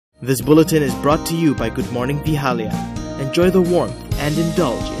This bulletin is brought to you by Good Morning Vihalia. Enjoy the warmth and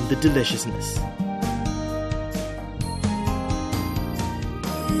indulge in the deliciousness.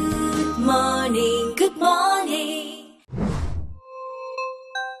 Good morning, good morning.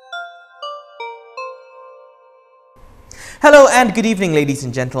 Hello and good evening, ladies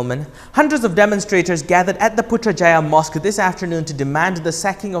and gentlemen. Hundreds of demonstrators gathered at the Putrajaya mosque this afternoon to demand the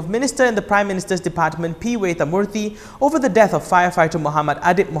sacking of Minister in the Prime Minister's Department P. Waythamoorthy over the death of firefighter Muhammad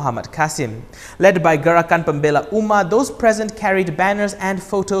Adib Mohd Kassim. Led by Gerakan Pembela Ummah, those present carried banners and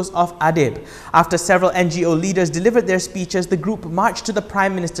photos of Adib. After several NGO leaders delivered their speeches, the group marched to the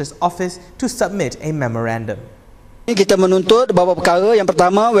Prime Minister's office to submit a memorandum. Kita menuntut beberapa perkara. Yang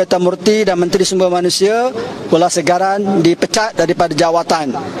pertama, Waythamoorthy dan Menteri Sumber Manusia Pulau Segaran dipecat daripada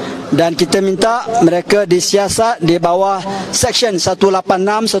jawatan. Dan kita minta mereka disiasat di bawah Seksyen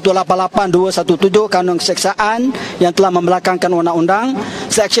 186, 188, 217 Kanun Keseksaan yang telah membelakangkan undang-undang.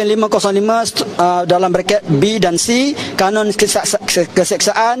 Seksyen 505 dalam braket B dan C Kanun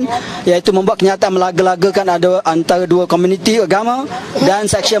Keseksaan, iaitu membuat kenyataan melaga-lagakan antara dua komuniti agama. Dan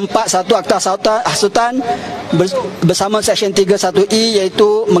Seksyen 41 Akta Hasutan bersama Seksyen 31E,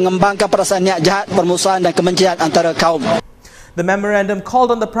 iaitu mengembangkan perasaan niat jahat, permusuhan dan kebencian antara kaum. The memorandum called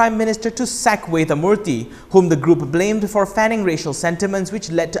on the Prime Minister to sack Waythamoorthy, whom the group blamed for fanning racial sentiments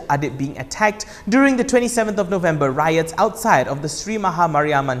which led to Adib being attacked during the 27th of November riots outside of the Sri Maha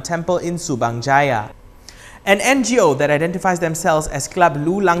Mariamman Temple in Putrajaya. An NGO that identifies themselves as Club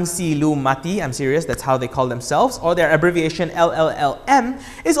Lu Langsi Lu Mati, I'm serious, that's how they call themselves, or their abbreviation LLLM,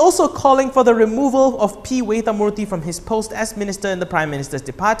 is also calling for the removal of P. Waythamoorthy from his post as Minister in the Prime Minister's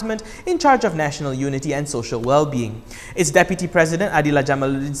Department in charge of national unity and social well-being. Its Deputy President Adila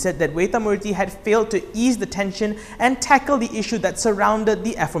Jamaluddin said that Waythamoorthy had failed to ease the tension and tackle the issue that surrounded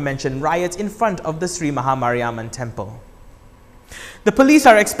the aforementioned riots in front of the Sri Maha Mariamman Temple. The police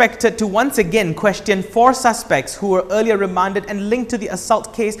are expected to once again question 4 suspects who were earlier remanded and linked to the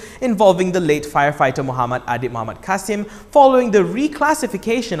assault case involving the late firefighter Muhammad Adib Mohd Kassim following the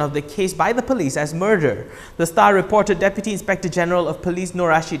reclassification of the case by the police as murder. The Star reported Deputy Inspector General of Police Nur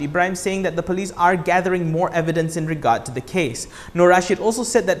Rashid Ibrahim saying that the police are gathering more evidence in regard to the case. Nur Rashid also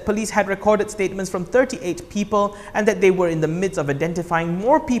said that police had recorded statements from 38 people and that they were in the midst of identifying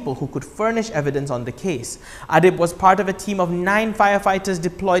more people who could furnish evidence on the case. Adib was part of a team of 9 firefighters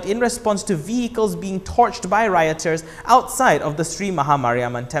deployed in response to vehicles being torched by rioters outside of the Sri Maha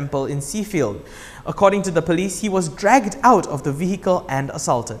Mariamman Temple in Seafield. According to the police, he was dragged out of the vehicle and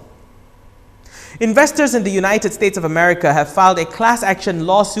assaulted. Investors in the United States of America have filed a class action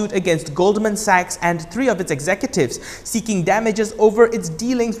lawsuit against Goldman Sachs and 3 of its executives, seeking damages over its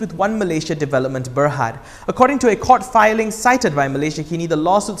dealings with One Malaysia Development Berhad. According to a court filing cited by Malaysia Kini, the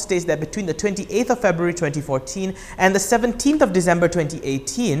lawsuit states that between the 28th of February 2014 and the 17th of December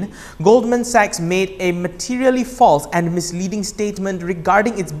 2018, Goldman Sachs made a materially false and misleading statement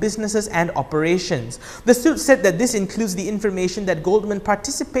regarding its businesses and operations. The suit said that this includes the information that Goldman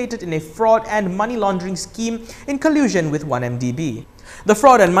participated in a fraud and money laundering scheme in collusion with 1MDB. The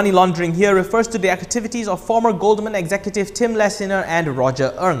fraud and money laundering here refers to the activities of former Goldman executive Tim Lessiner and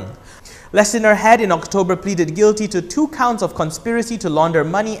Roger Ng. Lessiner had in October pleaded guilty to 2 counts of conspiracy to launder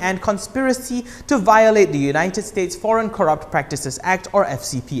money and conspiracy to violate the United States Foreign Corrupt Practices Act or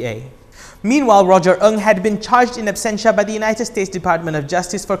FCPA. Meanwhile, Roger Ng had been charged in absentia by the United States Department of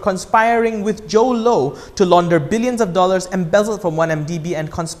Justice for conspiring with Joe Low to launder billions of dollars embezzled from 1MDB and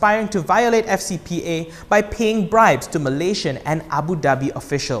conspiring to violate FCPA by paying bribes to Malaysian and Abu Dhabi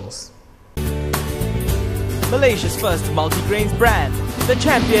officials. Malaysia's first multigrains brand. The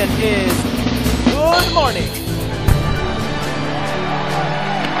champion is Good Morning.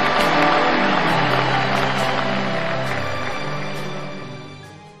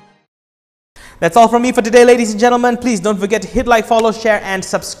 That's all from me for today, ladies and gentlemen. Please don't forget to hit like, follow, share and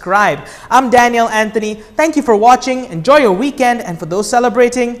subscribe. I'm Daniel Anthony. Thank you for watching. Enjoy your weekend, and for those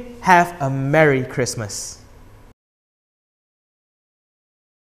celebrating, have a Merry Christmas.